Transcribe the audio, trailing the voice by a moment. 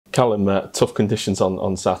Callum, tough conditions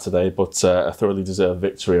on Saturday, but a thoroughly deserved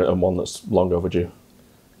victory and one that's long overdue.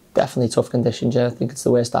 Definitely tough conditions, yeah. I think it's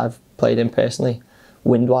the worst I've played in personally,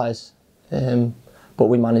 wind-wise. But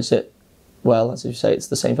we managed it well, as you say, it's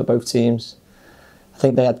the same for both teams. I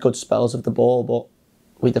think they had good spells of the ball, but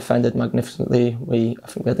we defended magnificently. I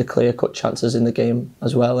think we had the clear-cut chances in the game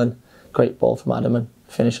as well, and great ball from Adam and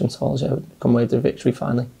finishing tools, yeah, come away with the victory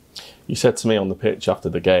finally. You said to me on the pitch after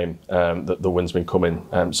the game that the win's been coming,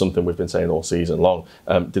 something we've been saying all season long.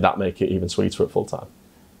 Did that make it even sweeter at full time?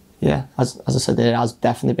 Yeah, as I said, it has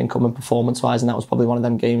definitely been coming performance-wise, and that was probably one of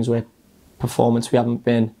them games where performance we haven't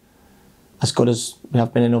been as good as we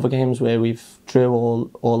have been in other games where we've drew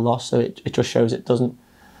or lost. So it just shows it doesn't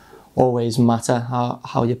always matter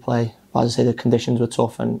how you play. But as I say, the conditions were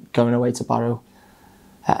tough, and going away to Barrow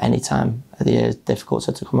at any time of the year is difficult.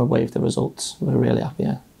 So to come away with the results, we're really happy.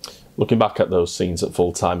 Yeah. Looking back at those scenes at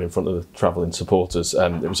full time in front of the travelling supporters,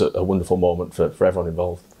 it was a wonderful moment for everyone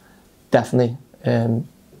involved. Definitely.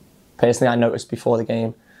 Personally, I noticed before the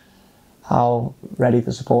game how ready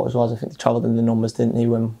the supporters was. I think they travelled in the numbers, didn't they,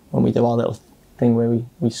 when we do our little thing where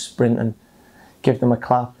we sprint and give them a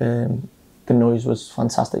clap. The noise was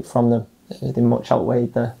fantastic from them. They much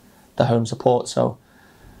outweighed the home support. So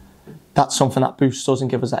that's something that boosts us and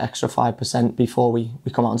gives us that extra 5% before we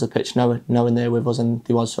come out onto the pitch, knowing they're with us, and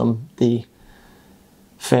there was the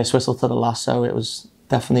first whistle to the last, so it was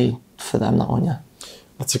definitely for them, that one, yeah.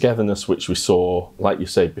 The togetherness which we saw, like you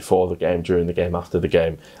say, before the game, during the game, after the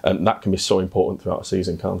game, that can be so important throughout a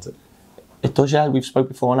season, can't it? It does, yeah. We've spoke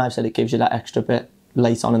before and I've said it gives you that extra bit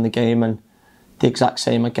late on in the game, and the exact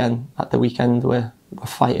same again at the weekend. We're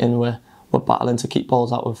fighting, we're battling to keep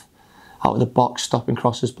balls out of the box, stopping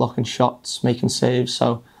crosses, blocking shots, making saves.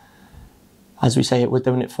 So, as we say, we're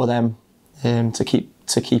doing it for them, to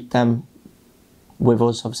keep them with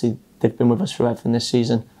us. Obviously, they've been with us through everything this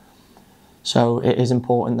season. So it is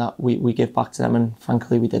important that we give back to them, and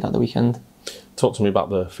thankfully we did at the weekend. Talk to me about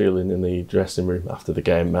the feeling in the dressing room after the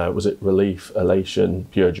game. Was it relief, elation,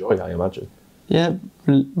 pure joy, I imagine? Yeah,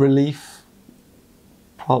 relief,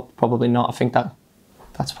 probably not. I think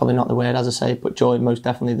that's probably not the word, as I say, but joy, most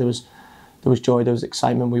definitely. There was joy, there was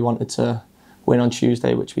excitement. We wanted to win on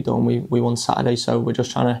Tuesday, which we done. We won Saturday, so we're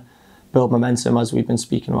just trying to build momentum, as we've been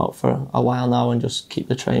speaking about for a while now, and just keep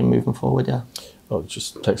the train moving forward, yeah. Well, it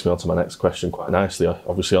just takes me on to my next question quite nicely.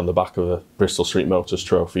 Obviously, on the back of a Bristol Street Motors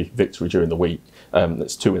Trophy victory during the week,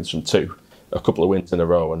 it's 2 wins from 2, a couple of wins in a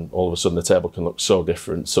row, and all of a sudden the table can look so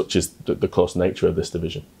different, such is the close nature of this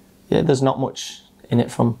division. Yeah, there's not much in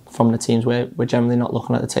it from the teams. We're generally not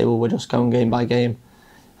looking at the table, we're just going game by game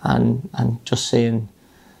and just seeing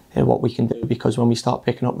what we can do, because when we start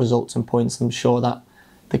picking up results and points, I'm sure that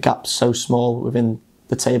the gap's so small within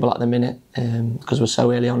the table at the minute, because we're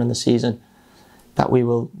so early on in the season, that we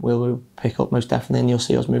will pick up most definitely, and you'll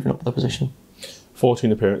see us moving up the position.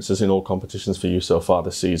 14 appearances in all competitions for you so far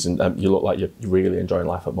this season. You look like you're really enjoying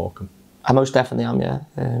life at Morecambe. I most definitely am, yeah.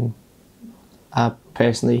 I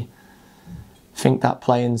personally think that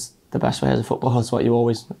playing's the best way as a footballer. It's what you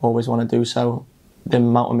always want to do. So the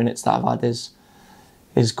amount of minutes that I've had is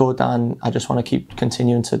good, and I just want to keep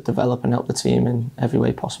continuing to develop and help the team in every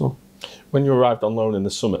way possible. When you arrived on loan in the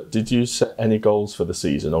summer, did you set any goals for the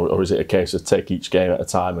season, or is it a case of take each game at a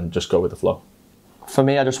time and just go with the flow? For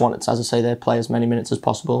me, I just wanted to, as I say, play as many minutes as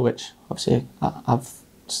possible, which obviously I've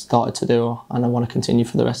started to do, and I want to continue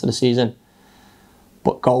for the rest of the season.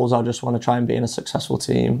 But goals, I just want to try and be in a successful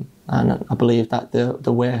team, and I believe that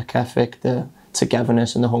the work ethic, the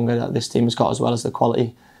togetherness and the hunger that this team has got, as well as the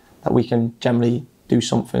quality, that we can generally do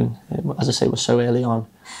something. As I say, we're so early on,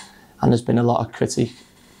 and there's been a lot of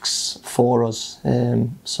critiques for us,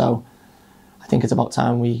 so I think it's about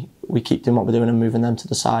time we keep doing what we're doing and moving them to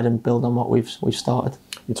the side and build on what we've started.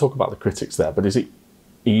 You talk about the critics there, but is it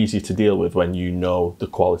easy to deal with when you know the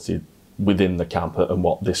quality within the camp and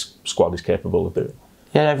what this squad is capable of doing?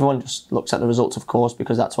 Yeah, everyone just looks at the results, of course,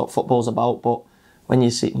 because that's what football's about. But when you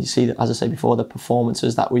see, as I say before, the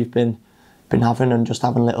performances that we've been having, and just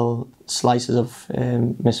having little slices of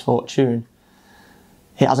misfortune,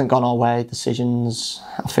 it hasn't gone our way.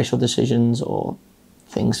 Official decisions, or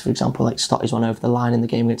things, for example, like Stotty's one over the line in the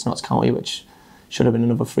game against Notts County, which should have been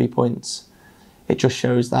another 3 points. It just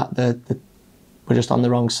shows that we're just on the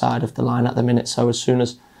wrong side of the line at the minute. So as soon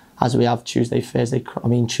as we have Tuesday,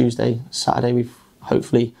 Saturday, we've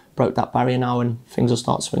hopefully broke that barrier now, and things will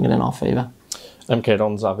start swinging in our favour. MK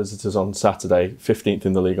Dons are visitors on Saturday, 15th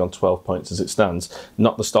in the league on 12 points as it stands.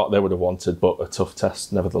 Not the start they would have wanted, but a tough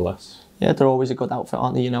test nevertheless. Yeah, they're always a good outfit,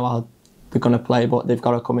 aren't they? You know how they're going to play, but they've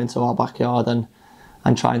got to come into our backyard and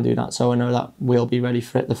and try and do that. So I know that we'll be ready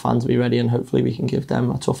for it, the fans will be ready, and hopefully we can give them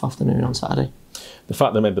a tough afternoon on Saturday. The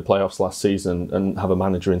fact they made the playoffs last season and have a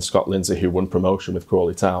manager in Scott Lindsay who won promotion with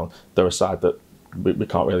Crawley Town, they're a side that we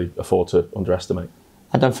can't really afford to underestimate.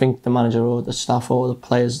 I don't think the manager or the staff or the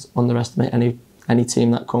players underestimate any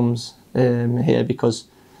team that comes here, because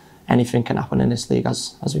anything can happen in this league,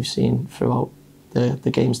 as we've seen throughout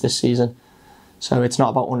the games this season. So it's not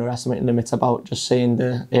about underestimating them, it's about just seeing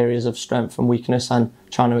the areas of strength and weakness and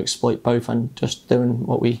trying to exploit both and just doing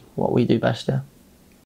what we do best, yeah.